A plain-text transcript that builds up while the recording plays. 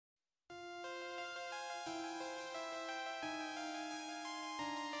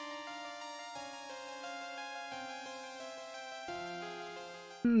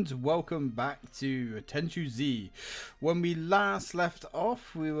And welcome back to Tenchu Z. When we last left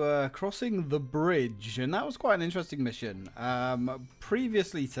off, we were crossing the bridge, and that was quite an interesting mission.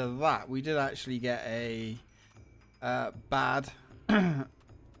 Previously to that, we did actually get a bad kind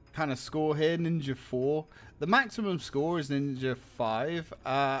of score here, Ninja 4. The maximum score is Ninja 5.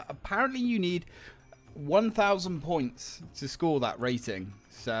 Apparently you need 1,000 points to score that rating.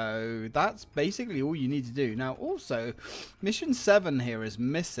 So that's basically all you need to do. Now also, mission 7 here is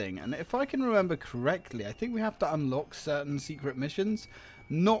missing, and if I can remember correctly, I think we have to unlock certain secret missions.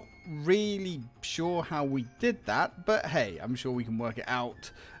 Not really sure how we did that, but hey, I'm sure we can work it out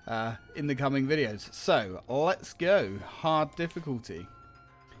in the coming videos. So let's go. Hard difficulty.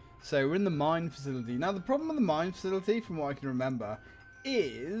 So we're in the mine facility. Now the problem with the mine facility, from what I can remember,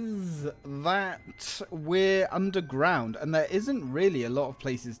 is that we're underground and there isn't really a lot of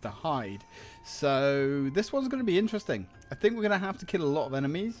places to hide. So this one's going to be interesting. I think we're going to have to kill a lot of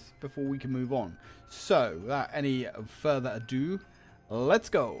enemies before we can move on. So without any further ado, let's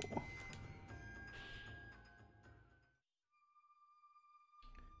go.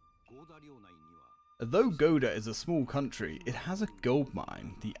 Though Goda is a small country, it has a gold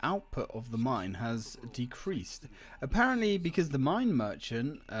mine. The output of the mine has decreased. Apparently because the mine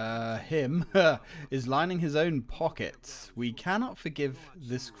merchant, him, is lining his own pockets. We cannot forgive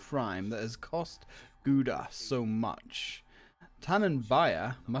this crime that has cost Goda so much.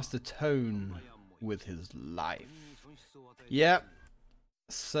 Tanenbaya must atone with his life. Yep.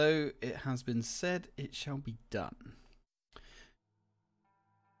 So it has been said, it shall be done.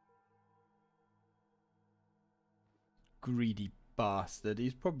 Greedy bastard.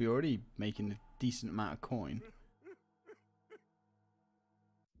 He's probably already making a decent amount of coin.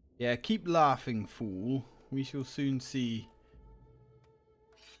 Yeah, keep laughing, fool. We shall soon see.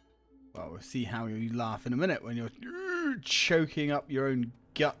 Well, we'll see how you laugh in a minute when you're choking up your own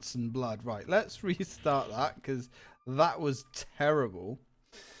guts and blood. Right, let's restart that because that was terrible.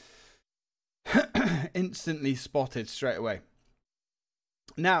 Instantly spotted straight away.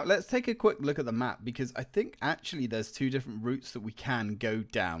 Now, let's take a quick look at the map, because I think actually there's two different routes that we can go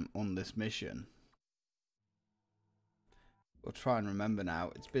down on this mission. We'll try and remember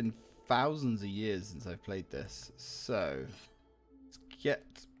now. It's been thousands of years since I've played this. So, let's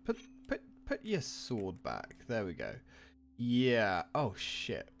put your sword back. There we go. Yeah. Oh,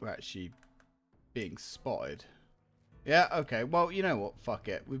 shit. We're actually being spotted. Yeah, okay. Well, you know what? Fuck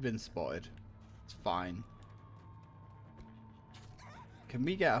it. We've been spotted. It's fine. Can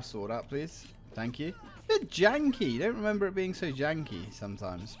we get our sword out, please? Thank you. A bit janky. Don't remember it being so janky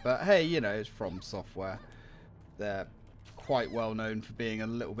sometimes. But hey, you know, it's From Software. They're quite well known for being a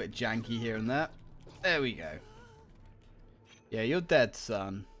little bit janky here and there. There we go. Yeah, you're dead,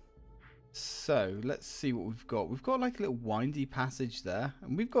 son. So, let's see what we've got. We've got like a little windy passage there.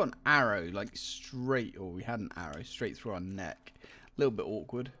 And we've got an arrow, like straight, or we had an arrow straight through our neck. A little bit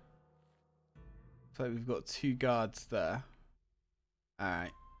awkward. So we've got two guards there.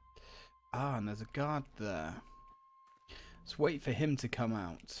 Alright. Ah, and there's a guard there. Let's wait for him to come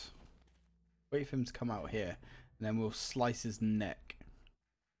out. Wait for him to come out here. And then we'll slice his neck.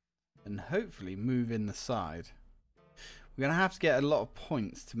 And hopefully move in the side. We're going to have to get a lot of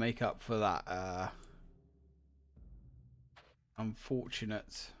points to make up for that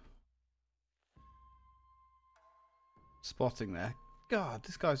unfortunate spotting there. God,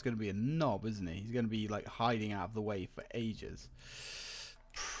 this guy's going to be a knob, isn't he? He's going to be like hiding out of the way for ages.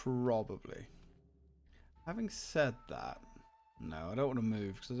 Probably. Having said that, no, I don't want to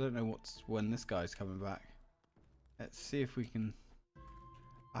move because I don't know when this guy's coming back. Let's see if we can.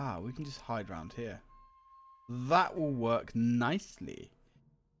 Ah, we can just hide around here. That will work nicely.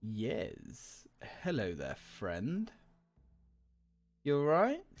 Yes. Hello there, friend. You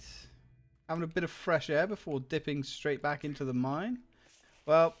alright? Having a bit of fresh air before dipping straight back into the mine?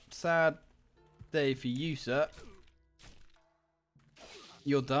 Well, sad day for you, sir.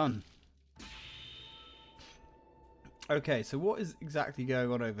 You're done. Okay, so what is exactly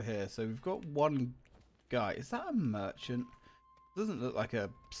going on over here? So we've got one guy. Is that a merchant? Doesn't look like a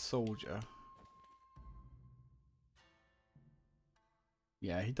soldier.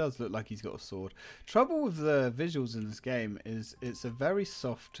 Yeah, he does look like he's got a sword. Trouble with the visuals in this game is it's a very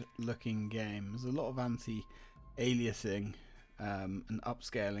soft looking game. There's a lot of anti-aliasing and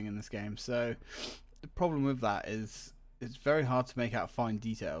upscaling in this game. So the problem with that is it's very hard to make out fine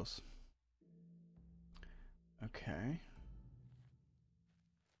details. Okay.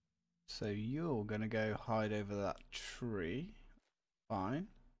 So you're going to go hide over that tree. Fine.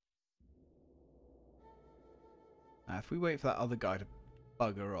 Now if we wait for that other guy to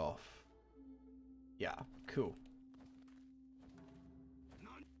bugger off. Yeah, cool.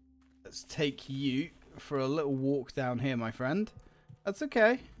 Let's take you for a little walk down here, my friend. That's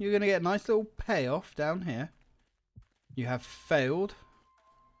okay. You're going to get a nice little payoff down here. You have failed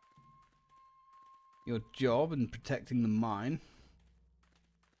your job in protecting the mine.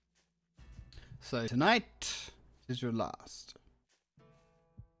 So tonight is your last.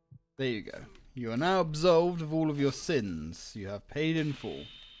 There you go. You are now absolved of all of your sins. You have paid in full.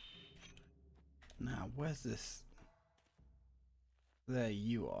 Now, where's this? There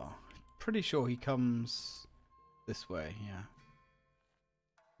you are. Pretty sure he comes this way, yeah.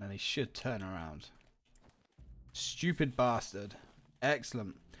 And he should turn around. Stupid bastard.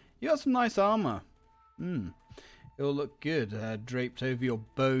 Excellent. You got some nice armor. It'll look good draped over your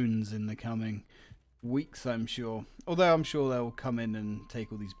bones in the coming weeks, I'm sure. Although I'm sure they'll come in and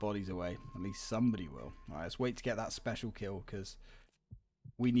take all these bodies away. At least somebody will. Alright, let's wait to get that special kill because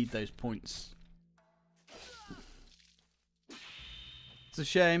we need those points. It's a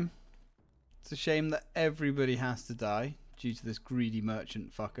shame. It's a shame that everybody has to die due to this greedy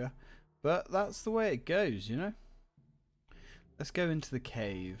merchant fucker. But that's the way it goes, you know? Let's go into the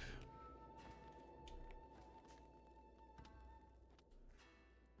cave.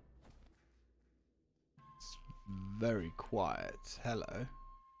 It's very quiet. Hello.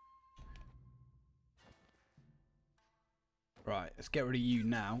 Right, let's get rid of you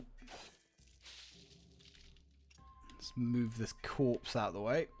now. Let's move this corpse out of the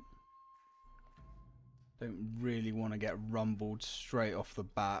way. Don't really want to get rumbled straight off the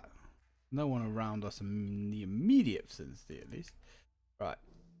bat. No one around us in the immediate vicinity, at least. Right.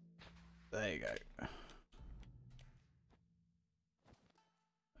 There you go.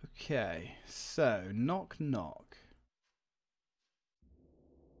 Okay. So, knock knock.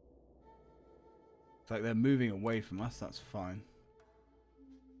 It's like they're moving away from us. That's fine.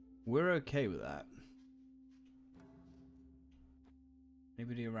 We're okay with that.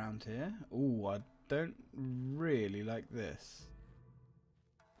 Anybody around here? Ooh, I don't really like this.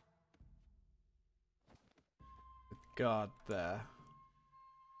 The guard there.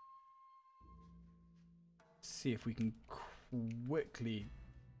 See if we can quickly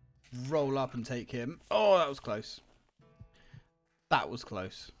roll up and take him. Oh, that was close. That was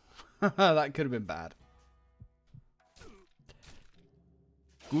close. That could have been bad.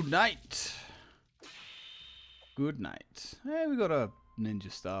 Good night. Good night. Hey, we got a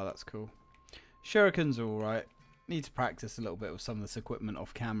ninja star. That's cool. Shurikens are alright. Need to practice a little bit with some of this equipment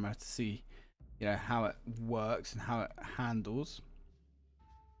off camera to see, you know, how it works and how it handles.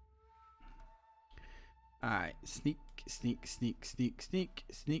 Alright, sneak, sneak, sneak, sneak, sneak,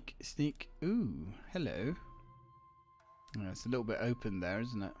 sneak, sneak. Ooh, hello. Oh, it's a little bit open there,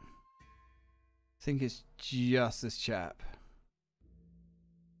 isn't it? I think it's just this chap.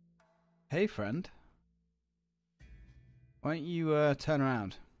 Hey, friend. Why don't you turn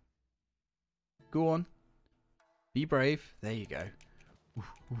around? Go on. Be brave. There you go. Oof,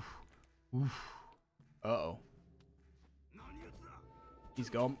 oof, oof. Uh-oh. He's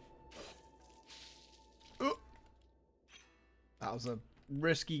gone. Oh. That was a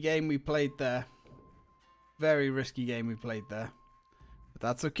risky game we played there. Very risky game we played there. But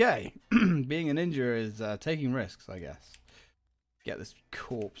that's okay. Being a ninja is taking risks, I guess. Get this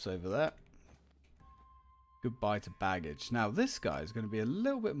corpse over there. Goodbye to baggage. Now this guy is going to be a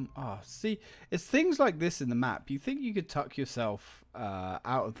little bit... Oh, see, it's things like this in the map. You think you could tuck yourself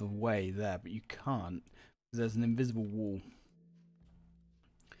out of the way there, but you can't. Because there's an invisible wall.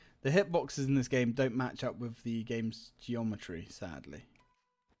 The hitboxes in this game don't match up with the game's geometry, sadly.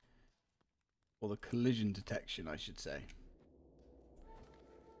 Or the collision detection, I should say.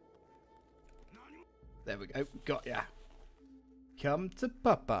 There we go. Got ya. Come to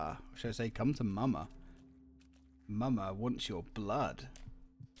Papa. Or should I say come to Mama? Mama wants your blood.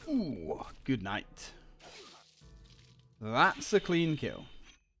 Ooh, good night. That's a clean kill.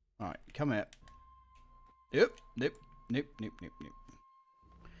 Alright, come here. Yep, nope, nope, nope, nope, nope.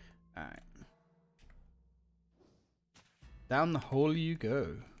 Alright. Down the hole you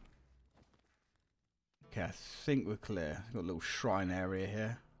go. Okay, I think we're clear. Got a little shrine area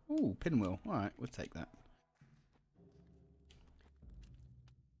here. Ooh, pinwheel. Alright, we'll take that.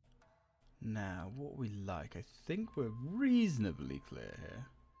 Now, what we like, I think we're reasonably clear here.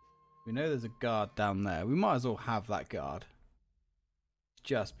 We know there's a guard down there. We might as well have that guard.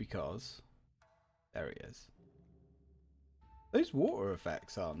 Just because. There he is. Those water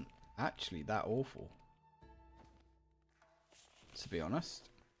effects aren't actually that awful. To be honest.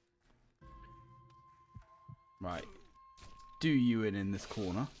 Right. Do you in this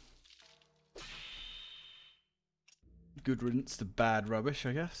corner. Good riddance to bad rubbish,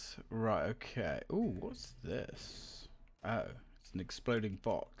 I guess. Right, okay. Ooh, what's this? Oh, it's an exploding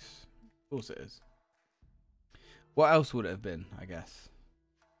box. course it is. What else would it have been, I guess?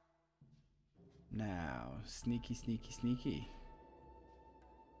 Now, sneaky, sneaky, sneaky.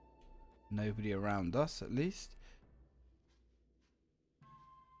 Nobody around us, at least.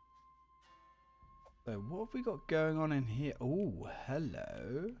 So, what have we got going on in here? Oh,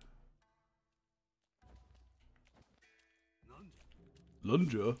 hello.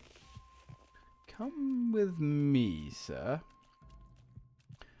 Lunger? Come with me, sir.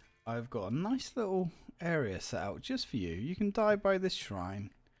 I've got a nice little area set out just for you. You can die by this shrine.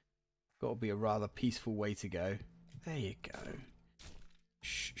 Got to be a rather peaceful way to go. There you go.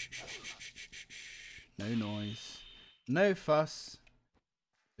 Shh, shh, shh, shh, shh, shh, shh. No noise. No fuss.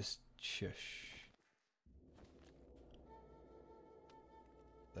 Just shush.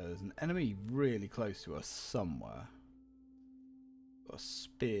 There's an enemy really close to us somewhere. Got a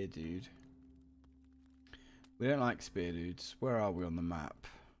spear dude. We don't like spear dudes. Where are we on the map?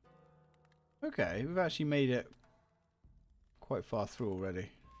 Okay, we've actually made it quite far through already.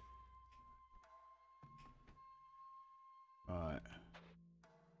 Right.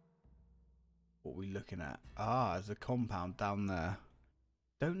 What are we looking at? Ah, there's a compound down there.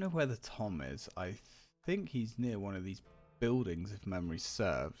 Don't know where the Tom is. I think he's near one of these buildings if memory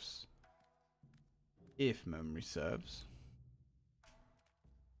serves. If memory serves.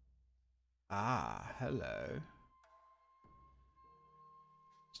 Ah, hello.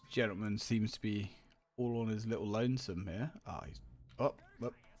 This gentleman seems to be all on his little lonesome here. Ah, he's up.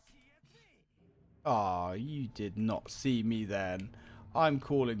 Ah, you did not see me then. I'm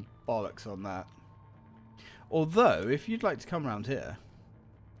calling bollocks on that. Although, if you'd like to come around here,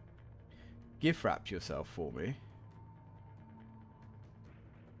 gift wrap yourself for me,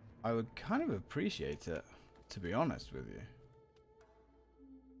 I would kind of appreciate it, to be honest with you.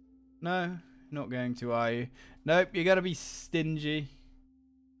 No, not going to, are you? Nope, you're going to be stingy.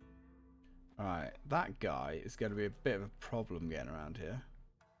 Alright, that guy is going to be a bit of a problem getting around here.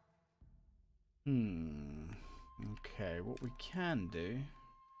 Okay, what we can do...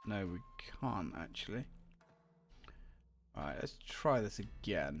 No, we can't actually. Alright, let's try this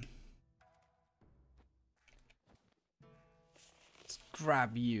again. Let's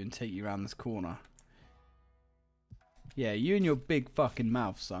grab you and take you around this corner. Yeah, you and your big fucking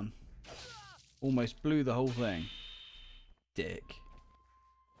mouth, son. Almost blew the whole thing. Dick.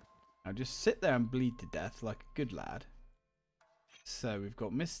 Now just sit there and bleed to death like a good lad. So we've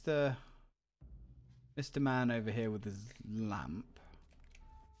got Mr. Man over here with his lamp.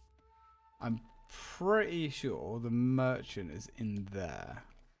 I'm pretty sure the merchant is in there.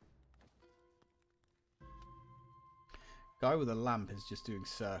 Guy with a lamp is just doing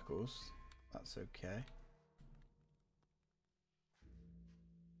circles. That's okay.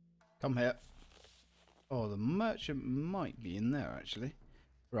 Come here. Oh, the merchant might be in there actually.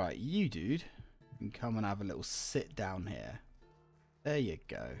 Right, you dude, can come and have a little sit down here. There you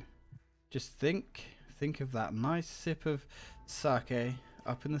go. Just think of that nice sip of sake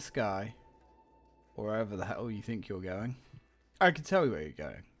up in the sky, or wherever the hell you think you're going. I can tell you where you're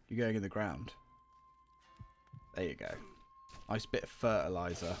going. You're going in the ground. There you go. Nice bit of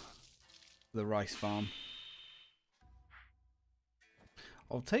fertilizer for the rice farm.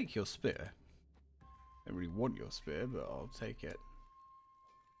 I'll take your spear. I don't really want your spear, but I'll take it.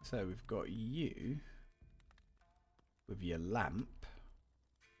 So we've got you with your lamp.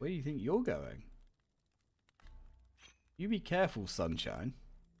 Where do you think you're going? You be careful, sunshine.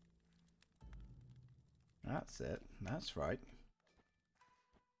 That's it. That's right.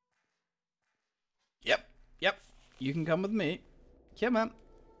 Yep. You can come with me. Come on.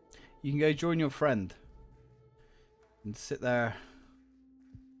 You can go join your friend. And sit there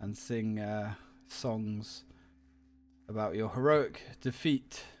and sing songs about your heroic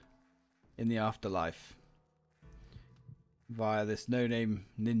defeat in the afterlife via this no-name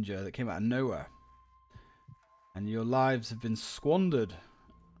ninja that came out of nowhere. And your lives have been squandered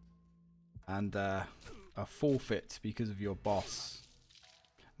and are forfeit because of your boss.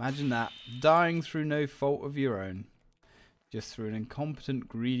 Imagine that. Dying through no fault of your own. Just through an incompetent,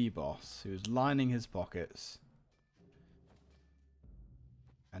 greedy boss who was lining his pockets.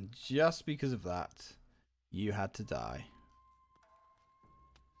 And just because of that, you had to die.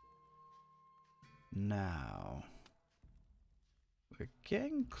 Now, we're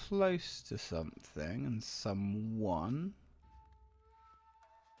getting close to something and someone.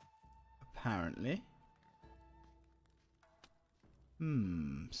 Apparently.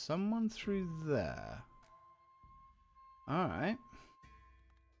 Someone through there. Alright.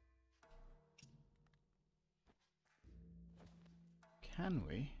 Can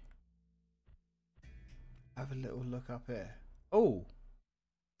we have a little look up here? Oh!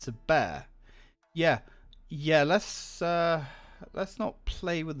 It's a bear. Yeah. Yeah, let's not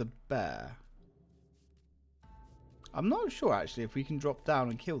play with the bear. I'm not sure actually if we can drop down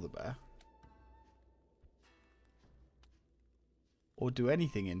and kill the bear. Or do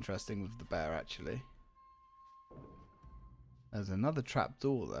anything interesting with the bear actually. There's another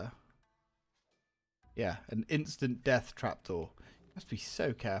trapdoor there. Yeah, an instant death trapdoor. You have to be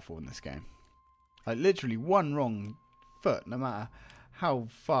so careful in this game. Like literally one wrong foot, no matter how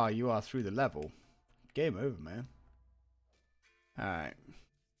far you are through the level. Game over, man. Alright.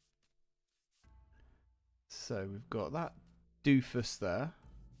 So we've got that doofus there.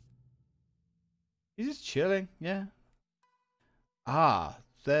 He's just chilling, yeah. Ah,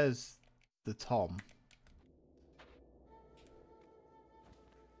 there's the Tom.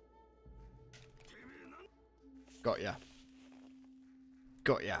 Got ya.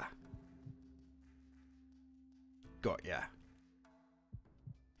 Got ya. Got ya.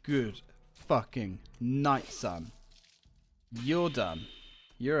 Good fucking night, son. You're done.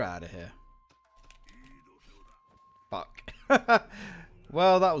 You're out of here. Fuck.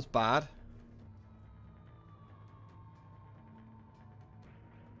 Well, that was bad.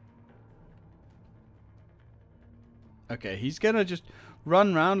 Okay, he's gonna just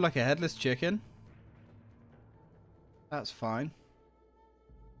run round like a headless chicken. That's fine.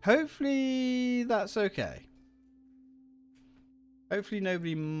 Hopefully that's okay. Hopefully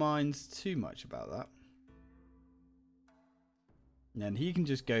nobody minds too much about that. And he can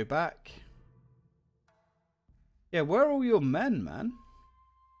just go back. Yeah, where are all your men, man?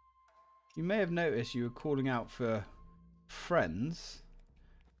 You may have noticed you were calling out for friends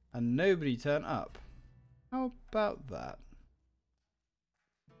and nobody turned up. How about that?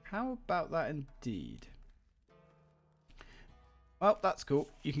 How about that indeed? Well, that's cool.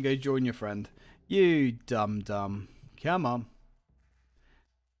 You can go join your friend. You dumb. Come on.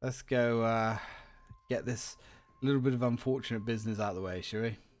 Let's go get this little bit of unfortunate business out of the way, shall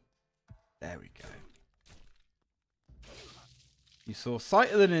we? There we go. You saw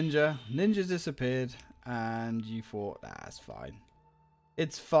sight of the ninja. Ninja disappeared. And you thought, it's fine.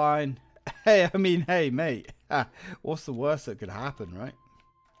 It's fine. Hey, I mean, hey, mate. What's the worst that could happen, right?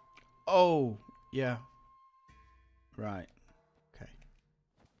 Oh, yeah. Right. Okay.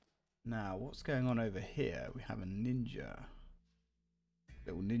 Now, what's going on over here? We have a ninja.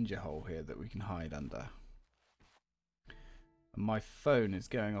 Little ninja hole here that we can hide under. And my phone is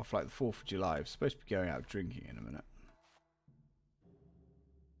going off like the 4th of July. I'm supposed to be going out drinking in a minute.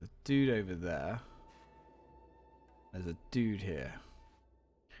 The dude over there. There's a dude here.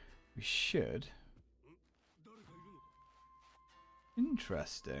 We should.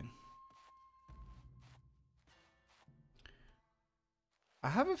 Interesting. I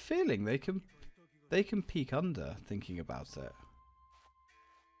have a feeling they can peek under thinking about it.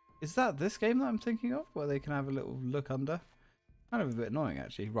 Is that this game that I'm thinking of? Where they can have a little look under? Kind of a bit annoying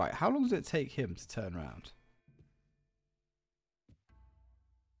actually. Right, how long does it take him to turn around?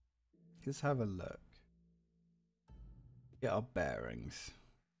 Let's have a look. Get our bearings.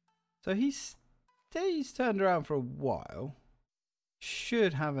 So he stays turned around for a while.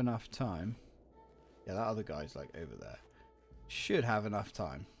 Should have enough time. Yeah, that other guy's like over there. Should have enough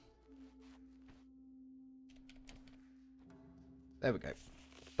time. There we go.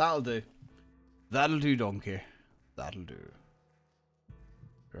 That'll do. That'll do, donkey. That'll do.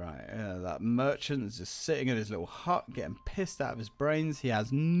 Right, that merchant is just sitting in his little hut, getting pissed out of his brains. He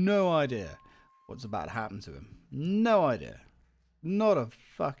has no idea what's about to happen to him. No idea. Not a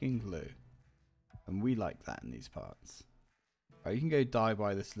fucking clue. And we like that in these parts. Right, you can go die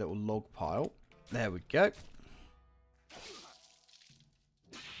by this little log pile. There we go.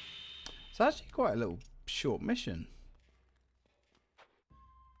 It's actually quite a little short mission.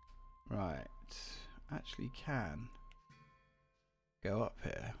 Right. Actually can go up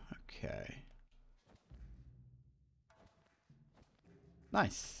here. Okay.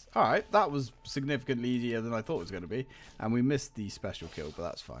 Nice. Alright, that was significantly easier than I thought it was going to be. And we missed the special kill, but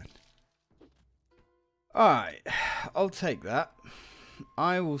that's fine. Alright, I'll take that.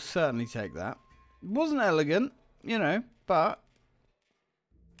 I will certainly take that. It wasn't elegant, you know, but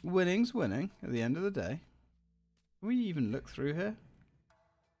winning's winning at the end of the day. Can we even look through here?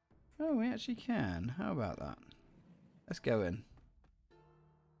 Oh, we actually can. How about that? Let's go in.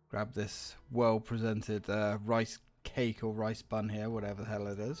 Grab this well-presented rice cake or rice bun here, whatever the hell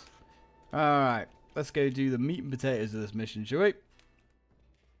it is. Alright, let's go do the meat and potatoes of this mission, shall we?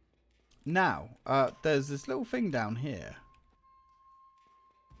 Now, there's this little thing down here.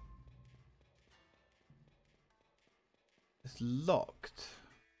 It's locked.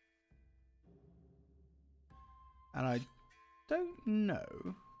 And I don't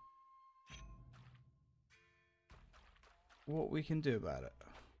know what we can do about it.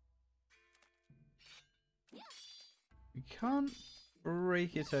 We can't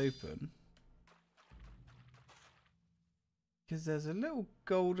break it open because there's a little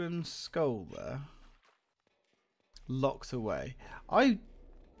golden skull there locked away. I'm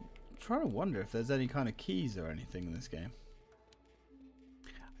trying to wonder if there's any kind of keys or anything in this game.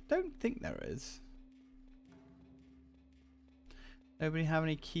 I don't think there is. Nobody have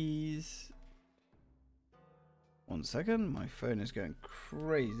any keys? One second, my phone is going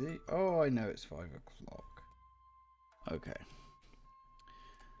crazy. Oh, I know it's 5 o'clock. Okay.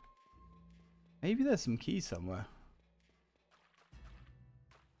 Maybe there's some keys somewhere.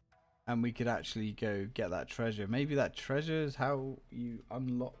 And we could actually go get that treasure. Maybe that treasure is how you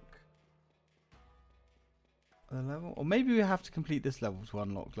unlock the level. Or maybe we have to complete this level to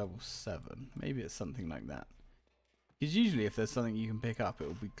unlock level 7. Maybe it's something like that. Because usually if there's something you can pick up, it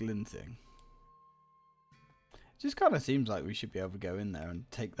will be glinting. It just kind of seems like we should be able to go in there and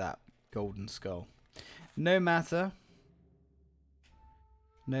take that golden skull. No matter.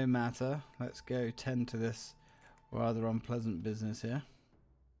 No matter. Let's go tend to this rather unpleasant business here.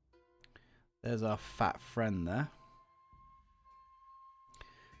 There's our fat friend there.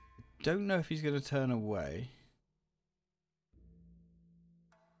 Don't know if he's going to turn away.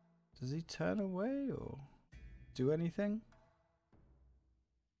 Does he turn away or do anything?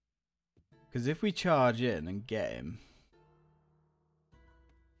 Because if we charge in and get him...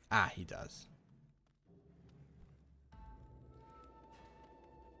 Ah, he does.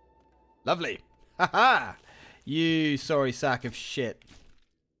 Lovely. Haha! You sorry sack of shit.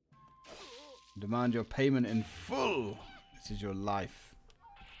 Demand your payment in full. This is your life.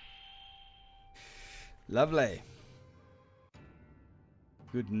 Lovely.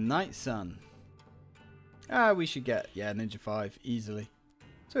 Good night, son. Ah, we should get, yeah, Ninja 5 easily.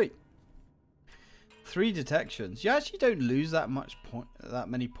 Sweet. 3 detections. You actually don't lose that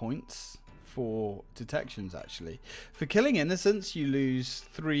many points for detections, actually. For killing innocents, you lose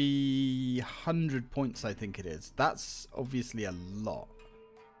 300 points, I think it is. That's obviously a lot.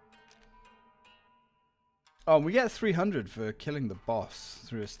 Oh, we get 300 for killing the boss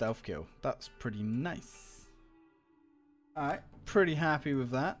through a stealth kill. That's pretty nice. Alright, pretty happy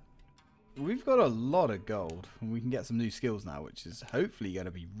with that. We've got a lot of gold, and we can get some new skills now, which is hopefully going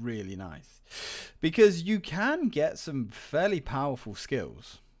to be really nice. Because you can get some fairly powerful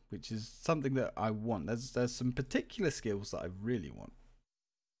skills, which is something that I want. There's some particular skills that I really want.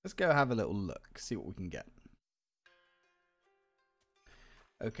 Let's go have a little look, see what we can get.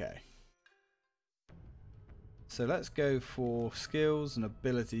 Okay. So let's go for skills and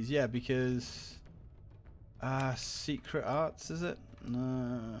abilities. Yeah, because... secret arts, is it?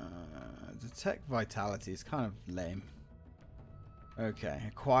 Detect vitality is kind of lame. Okay,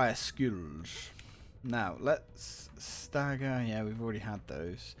 acquire skills. Now, let's stagger. Yeah, we've already had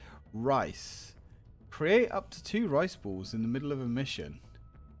those. Rice. Create up to 2 rice balls in the middle of a mission.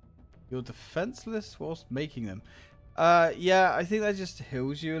 You're defenseless whilst making them. Yeah, I think that just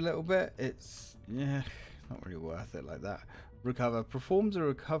heals you a little bit. It's, yeah, not really worth it like that. Recover. Performs a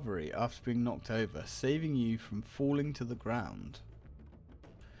recovery after being knocked over, saving you from falling to the ground.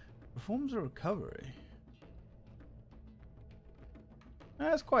 Performs a recovery.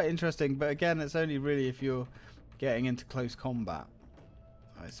 That's quite interesting, but again, it's only really if you're getting into close combat,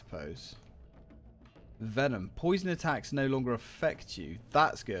 I suppose. Venom. Poison attacks no longer affect you.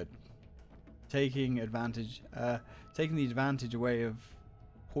 That's good. Taking the advantage away of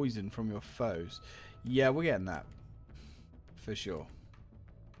poison from your foes. Yeah, we're getting that. For sure.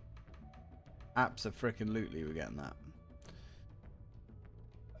 Abso-frickin-lutely we're getting that.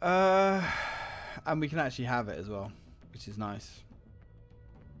 And we can actually have it as well, which is nice.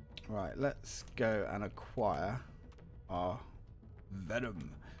 Right, let's go and acquire our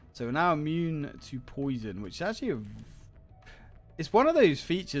Venom. So we're now immune to poison, which is actually it's one of those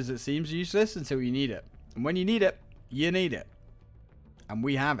features that seems useless until you need it. And when you need it, you need it. And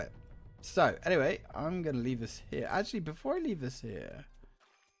we have it. So, anyway, I'm going to leave this here. Actually, before I leave this here,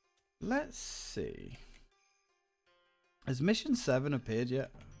 let's see. Has Mission 7 appeared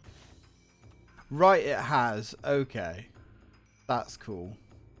yet? Right, it has. Okay. That's cool.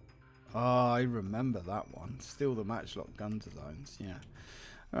 Oh, I remember that one. Steal the matchlock gun designs. Yeah.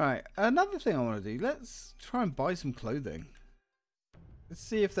 Alright, another thing I want to do. Let's try and buy some clothing. Let's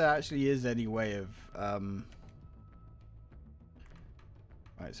see if there actually is any way of...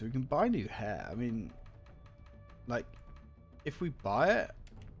 Right, so we can buy new hair. I mean, like, if we buy it...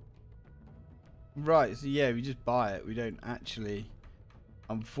 Right, so yeah, we just buy it. We don't actually,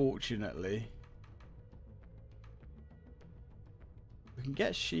 unfortunately... We can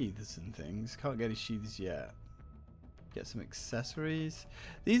get sheaths and things. Can't get any sheaths yet. Get some accessories.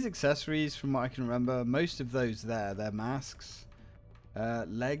 These accessories, from what I can remember, most of those there, they're masks.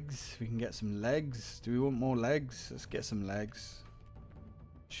 Legs. We can get some legs. Do we want more legs? Let's get some legs.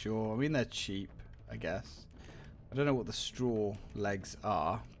 Sure. I mean, they're cheap, I guess. I don't know what the straw legs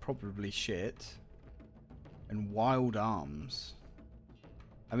are. Probably shit. And wild arms.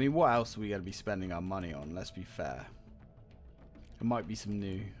 I mean, what else are we going to be spending our money on? Let's be fair. There might be some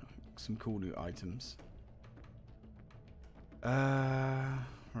cool new items. Right.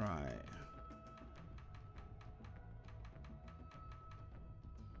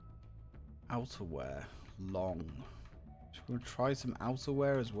 Outerwear. Long. Should we try some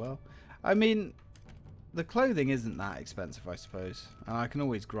outerwear as well? I mean, the clothing isn't that expensive, I suppose. And I can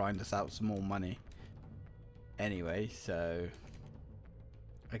always grind us out some more money. Anyway, so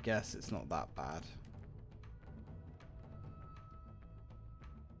I guess it's not that bad.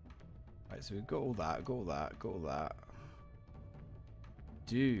 Right, so we've got all that, got all that, got all that.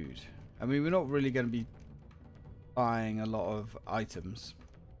 Dude. I mean, we're not really going to be buying a lot of items.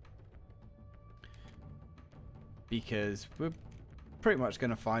 Because we're pretty much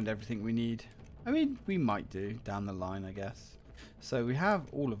going to find everything we need. I mean, we might do down the line, I guess. So we have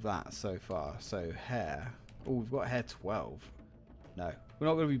all of that so far. So hair. Oh, we've got hair 12. No, we're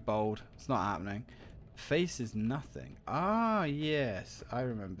not going to be bold. It's not happening. Face is nothing. Ah, yes. I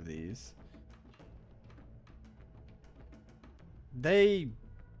remember these. They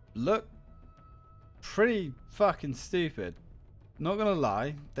look pretty fucking stupid. Not going to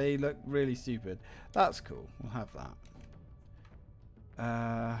lie. They look really stupid. That's cool. We'll have that.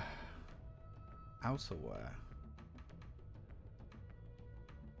 Outerwear.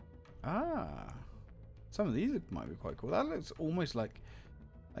 Ah. Some of these might be quite cool. That looks almost like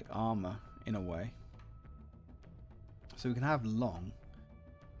armor in a way. So we can have long.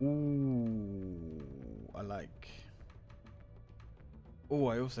 Ooh, I like. Oh,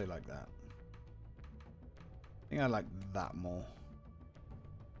 I also like that. I think I like that more.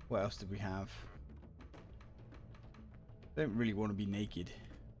 What else did we have? Don't really want to be naked.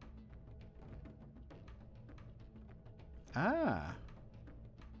 Ah.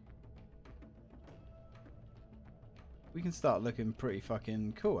 We can start looking pretty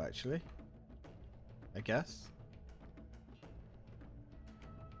fucking cool, actually. I guess.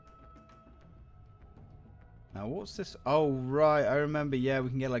 Now, what's this? Oh, right. I remember. Yeah, we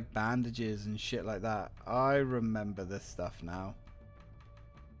can get, like, bandages and shit like that. I remember this stuff now.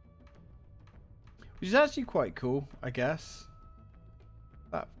 Which is actually quite cool, I guess.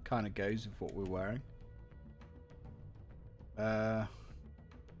 That kind of goes with what we're wearing.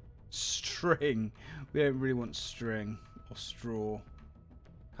 String. We don't really want string or straw.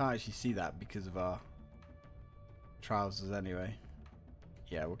 Can't actually see that because of our trousers anyway.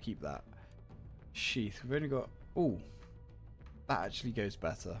 Yeah, we'll keep that. Sheath. We've only got... Oh, that actually goes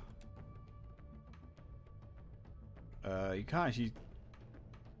better. You can't actually...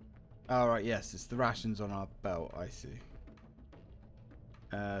 Alright, yes, it's the rations on our belt, I see.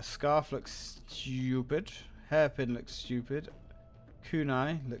 Scarf looks stupid. Hairpin looks stupid.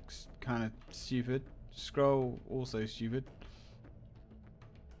 Kunai looks kind of stupid. Scroll also stupid.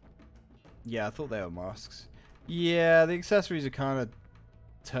 Yeah, I thought they were masks. Yeah, the accessories are kind of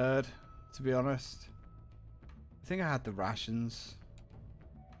turd, to be honest. I think I had the rations.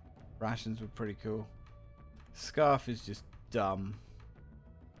 Rations were pretty cool. Scarf is just dumb.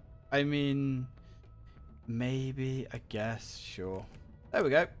 I mean, maybe, I guess, sure. There we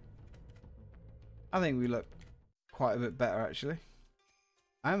go. I think we look quite a bit better, actually.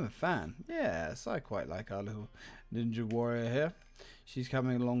 I'm a fan. Yes, I quite like our little ninja warrior here. She's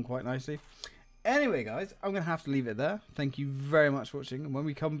coming along quite nicely. Anyway, guys, I'm going to have to leave it there. Thank you very much for watching. And when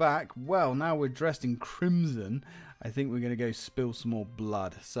we come back, well, now we're dressed in crimson. I think we're going to go spill some more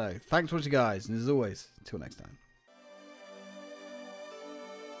blood. So, thanks for watching, guys. And as always, until next time.